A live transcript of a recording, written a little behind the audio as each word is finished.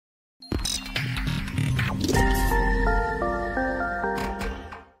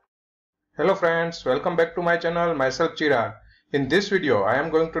Hello friends, welcome back to my channel, myself Chirag. In this video, I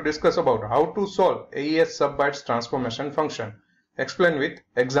am going to discuss about how to solve AES Sub Bytes Transformation function. Explain with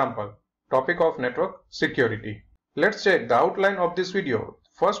example. Topic of network security. Let's check the outline of this video.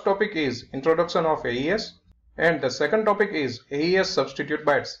 First topic is Introduction of AES and the second topic is AES Substitute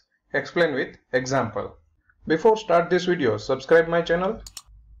Bytes. Explain with example. Before start this video, subscribe my channel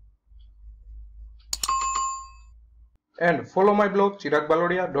and follow my blog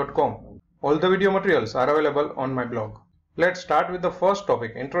chiragbhalodia.com. All the video materials are available on my blog. Let's start with the first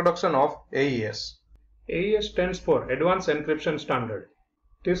topic, Introduction of AES. AES stands for Advanced Encryption Standard.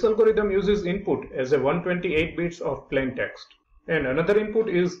 This algorithm uses input as a 128 bits of plain text and another input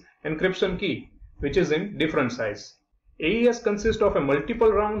is encryption key, which is in different size. AES consists of a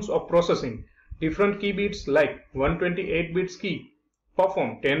multiple rounds of processing. Different key bits like 128 bits key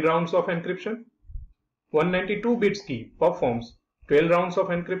perform 10 rounds of encryption. 192 bits key performs 12 rounds of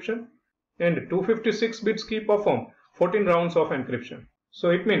encryption and 256 bits key perform 14 rounds of encryption.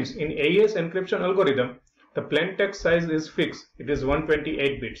 So it means in AES encryption algorithm, the plain text size is fixed, it is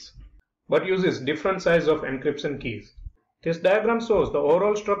 128 bits, but uses different size of encryption keys. This diagram shows the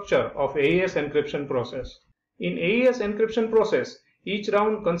overall structure of AES encryption process. In AES encryption process, each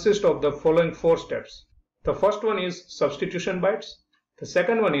round consists of the following 4 steps. The first one is substitution bytes, the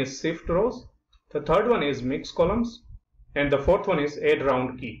second one is shift rows, the third one is mix columns, and the fourth one is add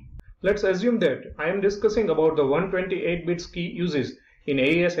round key. Let's assume that I am discussing about the 128 bits key uses in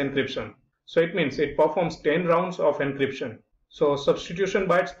AES encryption. So it means it performs 10 rounds of encryption. So substitution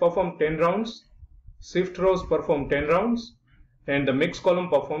bytes perform 10 rounds, shift rows perform 10 rounds, and the mix column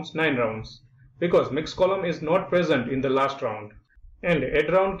performs 9 rounds because mix column is not present in the last round. And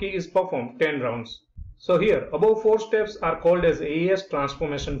add round key is performed 10 rounds. So here above 4 steps are called as AES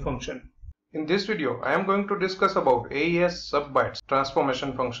transformation function. In this video, I am going to discuss about AES Sub Bytes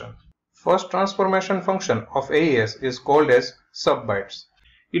Transformation function. First transformation function of AES is called as Sub Bytes.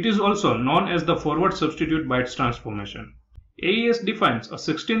 It is also known as the forward substitute bytes transformation. AES defines a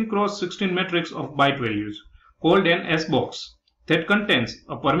 16 cross 16 matrix of byte values called an S box that contains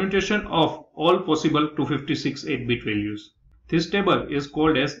a permutation of all possible 256 8-bit values. This table is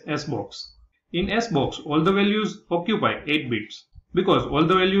called as S box. In S box, all the values occupy 8 bits. Because all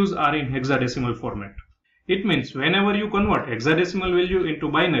the values are in hexadecimal format. It means whenever you convert hexadecimal value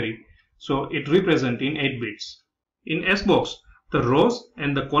into binary, so it represents in 8 bits. In S box, the rows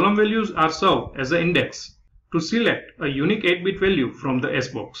and the column values are served as an index to select a unique 8-bit value from the S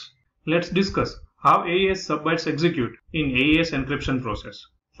box. Let's discuss how AES subbytes execute in AES encryption process.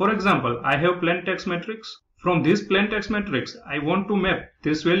 For example, I have plain text matrix. From this plain text matrix, I want to map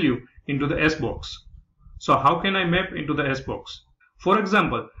this value into the S box. So how can I map into the S box? For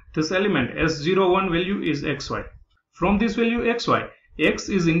example, this element S01 value is xy. From this value xy, x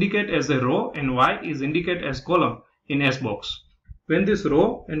is indicated as a row and y is indicated as column in S box. When this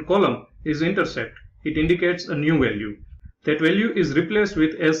row and column is intersect, it indicates a new value. That value is replaced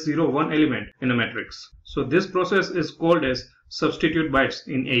with S01 element in a matrix. So this process is called as substitute bytes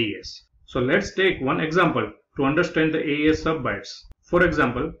in AES. So let's take one example to understand the AES sub bytes. For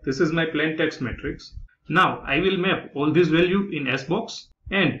example, this is my plain text matrix. Now I will map all these values in S box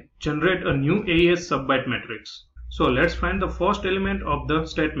and generate a new AES subbyte matrix. So let's find the first element of the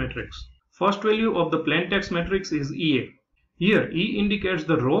state matrix. First value of the plain text matrix is EA. Here E indicates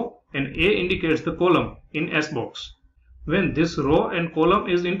the row and A indicates the column in S box. When this row and column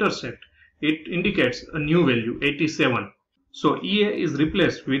is intersect, it indicates a new value 87. So EA is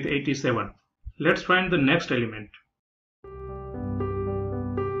replaced with 87. Let's find the next element.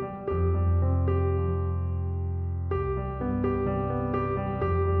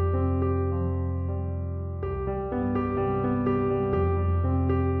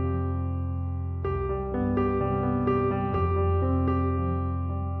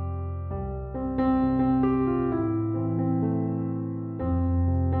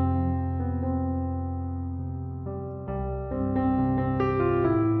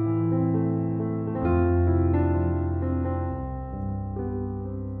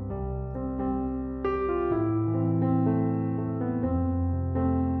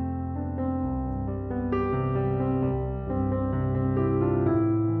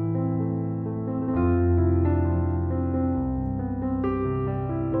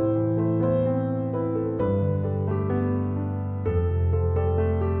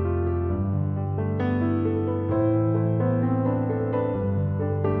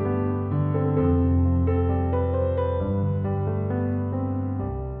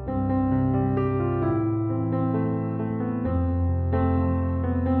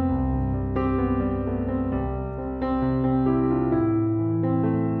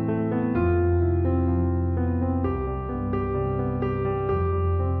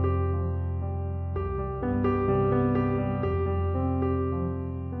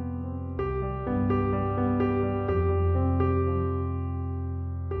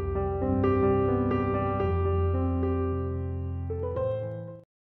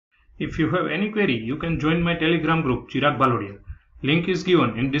 If you have any query, you can join my Telegram group Chirag Bhalodia. Link is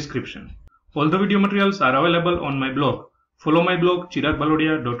given in description. All the video materials are available on my blog. Follow my blog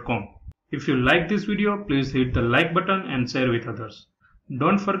chiragbhalodia.com. If you like this video, please hit the like button and share with others.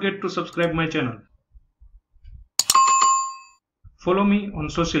 Don't forget to subscribe my channel. Follow me on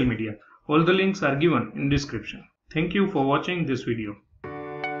social media. All the links are given in description. Thank you for watching this video.